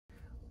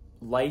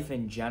Life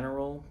in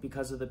general,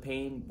 because of the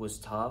pain, was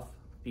tough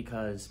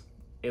because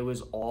it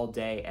was all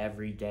day,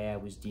 every day I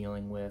was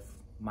dealing with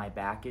my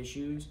back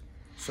issues.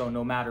 So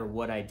no matter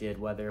what I did,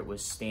 whether it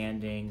was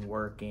standing,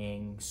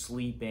 working,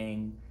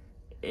 sleeping,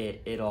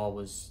 it all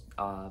was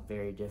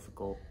very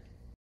difficult.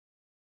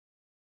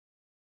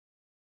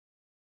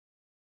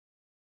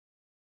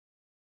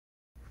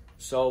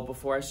 So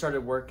before I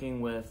started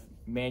working with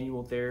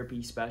manual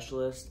therapy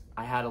specialists,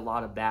 I had a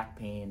lot of back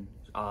pain,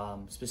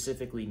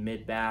 specifically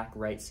mid-back,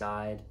 right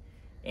side,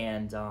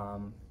 and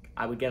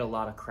I would get a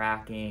lot of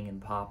cracking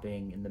and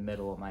popping in the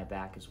middle of my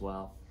back as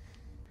well.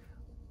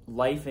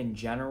 Life in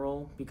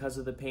general, because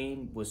of the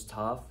pain, was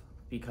tough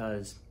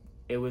because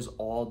it was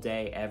all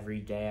day, every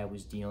day I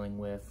was dealing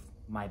with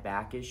my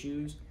back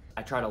issues.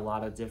 I tried a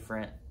lot of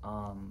different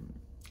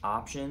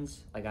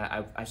options. Like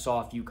I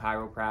saw a few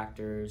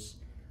chiropractors.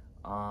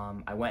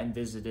 I went and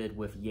visited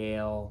with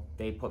Yale.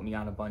 They put me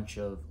on a bunch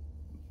of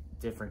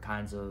different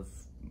kinds of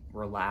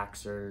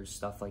relaxers,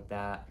 stuff like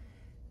that.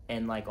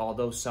 And like,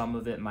 although some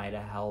of it might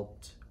have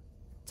helped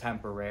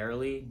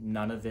temporarily,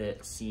 none of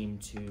it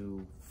seemed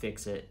to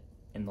fix it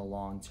in the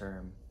long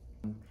term.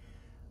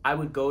 I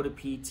would go to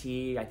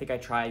PT. I think I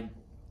tried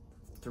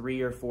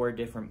 3 or 4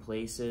 different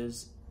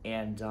places,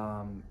 and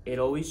it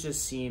always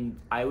just seemed,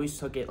 I always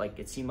took it like,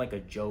 it seemed like a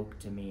joke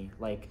to me.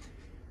 Like,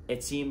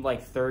 it seemed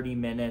like 30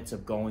 minutes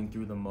of going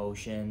through the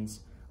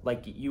motions.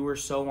 Like, you were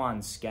so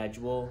on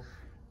schedule,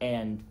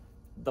 and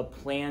the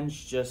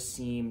plans just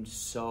seemed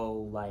so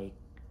like,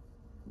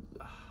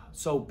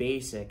 so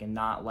basic and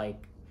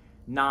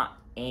not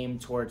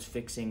aimed towards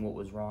fixing what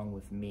was wrong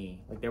with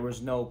me. Like, there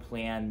was no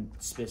plan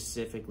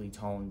specifically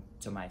toned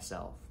to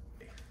myself.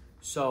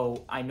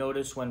 So I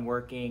noticed when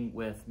working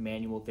with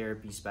manual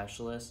therapy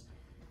specialists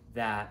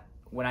that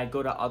when I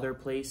go to other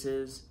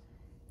places,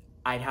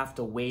 I'd have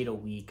to wait a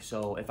week.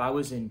 So if I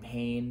was in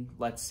pain,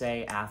 let's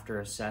say after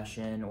a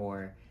session,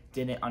 or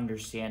didn't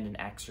understand an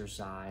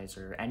exercise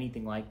or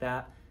anything like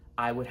that,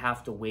 I would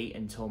have to wait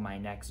until my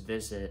next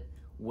visit.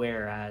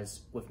 Whereas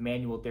with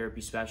manual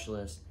therapy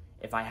specialists,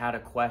 if I had a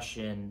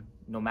question,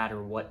 no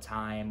matter what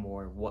time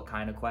or what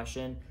kind of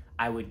question,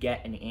 I would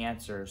get an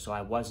answer, so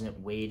I wasn't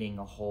waiting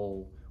a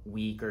whole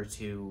week or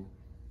two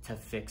to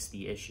fix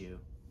the issue.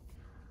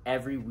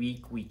 Every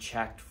week we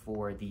checked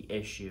for the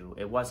issue.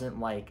 It wasn't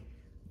like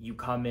you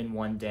come in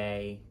one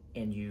day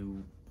and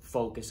you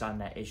focus on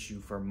that issue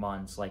for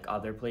months like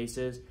other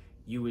places.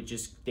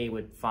 They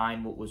would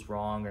find what was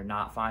wrong or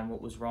not find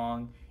what was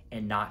wrong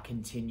and not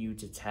continue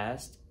to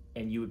test.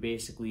 And you would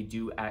basically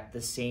do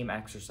the same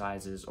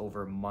exercises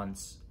over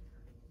months.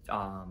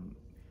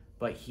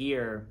 But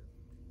here,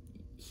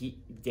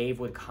 Dave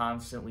would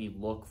constantly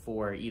look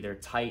for either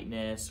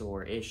tightness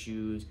or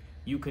issues.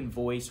 You can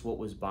voice what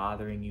was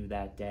bothering you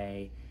that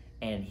day,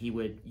 and he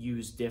would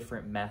use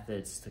different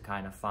methods to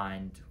kind of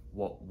find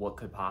what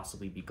could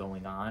possibly be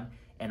going on,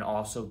 and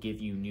also give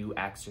you new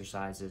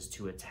exercises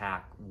to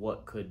attack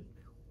what could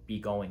be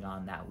going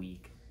on that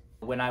week.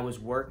 When I was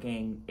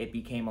working, it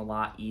became a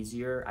lot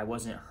easier. I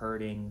wasn't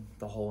hurting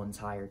the whole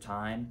entire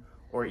time,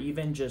 or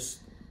even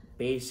just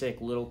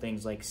basic little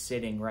things like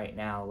sitting right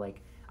now.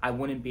 Like, I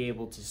wouldn't be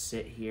able to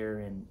sit here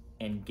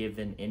and give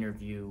an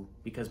interview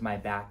because my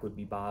back would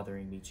be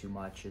bothering me too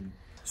much. And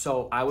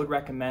so I would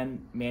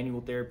recommend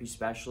manual therapy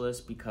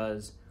specialists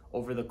because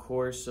over the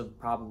course of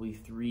probably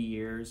 3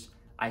 years,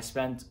 I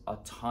spent a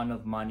ton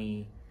of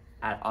money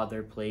at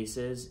other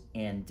places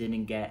and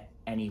didn't get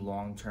any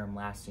long-term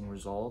lasting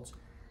results.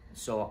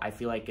 So I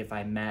feel like if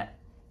I met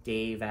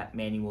Dave at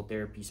manual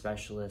therapy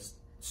specialist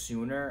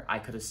sooner, I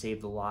could have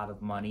saved a lot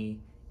of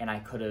money and I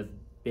could have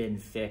been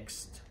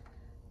fixed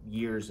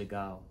years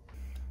ago.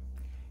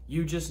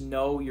 You just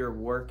know you're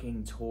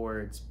working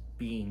towards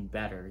being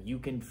better. You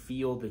can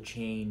feel the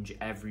change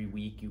every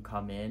week you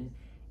come in,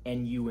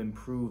 and you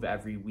improve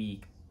every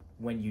week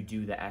when you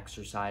do the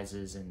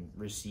exercises and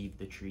receive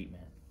the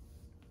treatment.